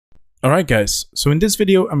Alright guys, so in this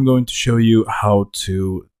video I'm going to show you how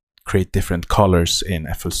to create different colors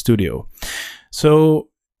in FL Studio. So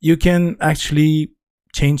you can actually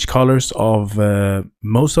change colors of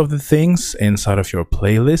most of the things inside of your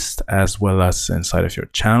playlist as well as inside of your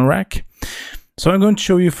channel rack. So I'm going to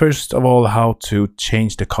show you first of all how to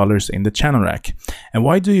change the colors in the channel rack. And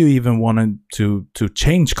why do you even want to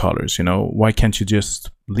change colors? You know, why can't you just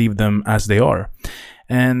leave them as they are?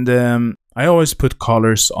 And I always put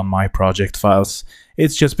colors on my project files.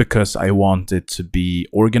 It's just because I want it to be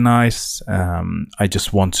organized. I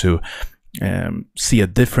just want to see a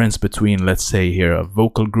difference between, let's say here, a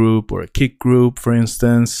vocal group or a kick group, for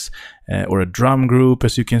instance, or a drum group,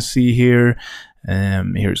 as you can see here.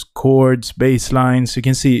 Here's chords, bass lines. You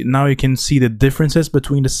can see now you can see the differences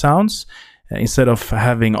between the sounds instead of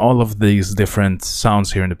having all of these different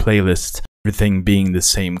sounds here in the playlist, everything being the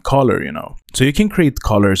same color, you know. So you can create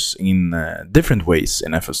colors in different ways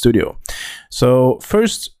in FL Studio. So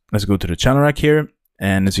first, let's go to the channel rack here.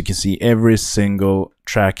 And as you can see, every single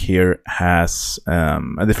track here has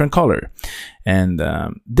a different color. And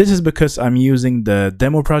this is because I'm using the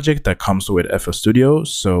demo project that comes with FL Studio.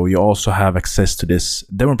 So you also have access to this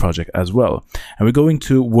demo project as well. And we're going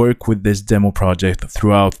to work with this demo project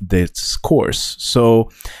throughout this course. So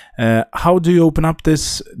how do you open up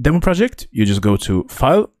this demo project? You just go to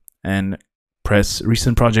File and press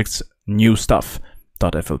Recent Projects, New Stuff.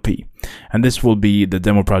 .flp, and this will be the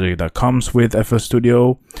demo project that comes with FL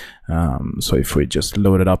Studio. So if we just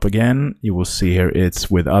load it up again, you will see here it's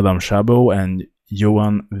with Adam Szabo and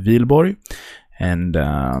Johan Wihlborg, and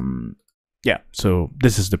yeah, so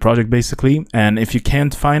this is the project basically. And if you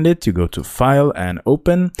can't find it, you go to File and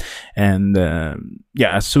Open, and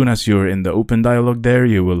yeah, as soon as you're in the Open dialog there,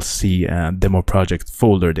 you will see a demo project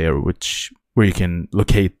folder there, where you can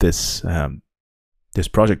locate this this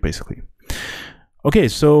project basically. Okay,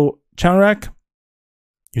 so channel rack,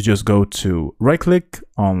 you just go to right click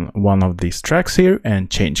on one of these tracks here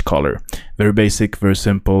and change color. Very basic, very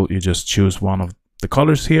simple. You just choose one of the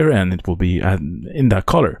colors here and it will be in that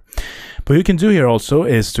color. But you can do here also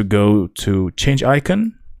is to go to change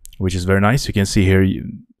icon, which is very nice. You can see here,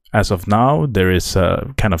 as of now, there is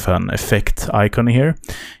a kind of an effect icon here.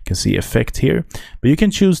 You can see effect here, but you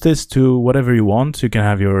can choose this to whatever you want. You can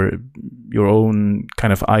have your own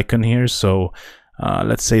kind of icon here. So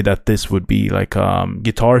let's say that this would be like a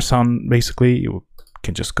guitar sound, basically. You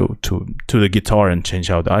can just go to the guitar and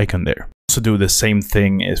change out the icon there. Also do the same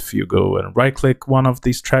thing if you go and right click one of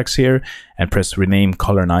these tracks here and press rename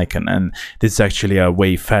color and icon. And this is actually a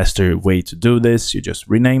way faster way to do this. You just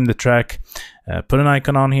rename the track, put an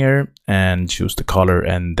icon on here and choose the color,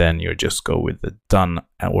 and then you just go with the done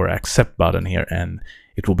or accept button here and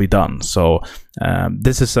it will be done. So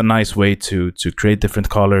this is a nice way to create different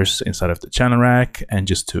colors inside of the channel rack and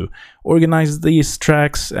just to organize these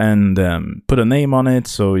tracks and put a name on it,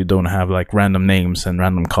 so you don't have like random names and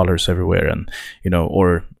random colors everywhere, and you know,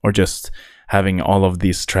 or just having all of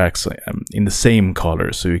these tracks in the same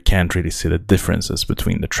color, so you can't really see the differences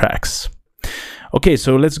between the tracks. Okay,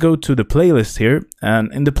 so let's go to the playlist here,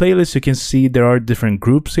 and in the playlist you can see there are different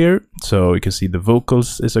groups here. So you can see the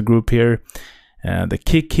vocals is a group here. The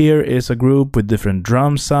kick here is a group with different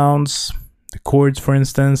drum sounds, the chords for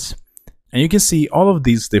instance. And you can see all of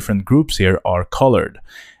these different groups here are colored.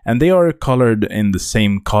 And they are colored in the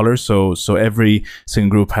same color, so every single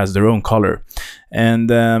group has their own color. And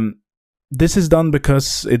this is done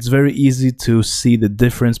because it's very easy to see the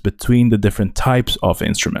difference between the different types of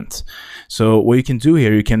instruments. So what you can do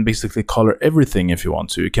here, you can basically color everything if you want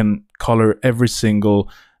to. You can color every single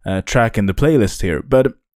track in the playlist here.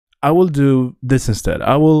 But I will do this instead.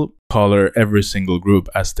 I will color every single group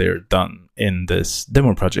as they're done in this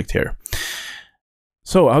demo project here.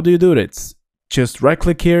 So how do you do it? Just right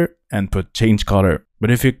click here and put change color.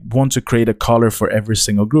 But if you want to create a color for every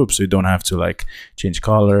single group, so you don't have to like change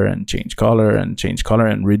color and change color and change color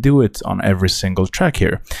and redo it on every single track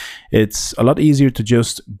here, it's a lot easier to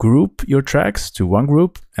just group your tracks to one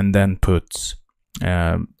group and then put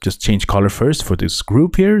just change color first for this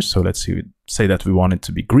group here. So let's say that we want it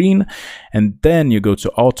to be green, and then you go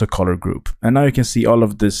to auto color group, and now you can see all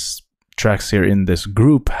of this tracks here in this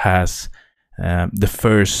group has the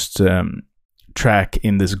first track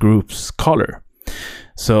in this group's color.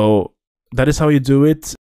 So that is how you do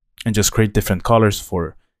it, and just create different colors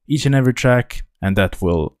for each and every track, and that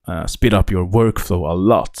will speed up your workflow a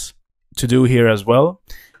lot. To do here as well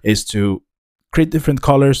is to create different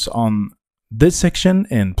colors on this section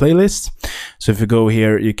in playlist. So if you go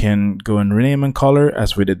here, you can go and rename and color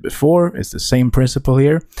as we did before. It's the same principle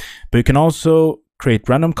here, but you can also create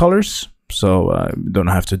random colors. so you don't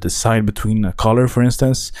have to decide between a color, for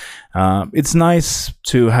instance. It's nice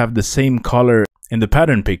to have the same color in the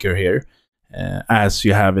pattern picker here as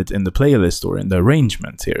you have it in the playlist or in the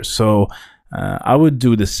arrangement here. So I would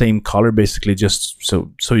do the same color basically, just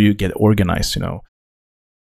so you get organized, you know.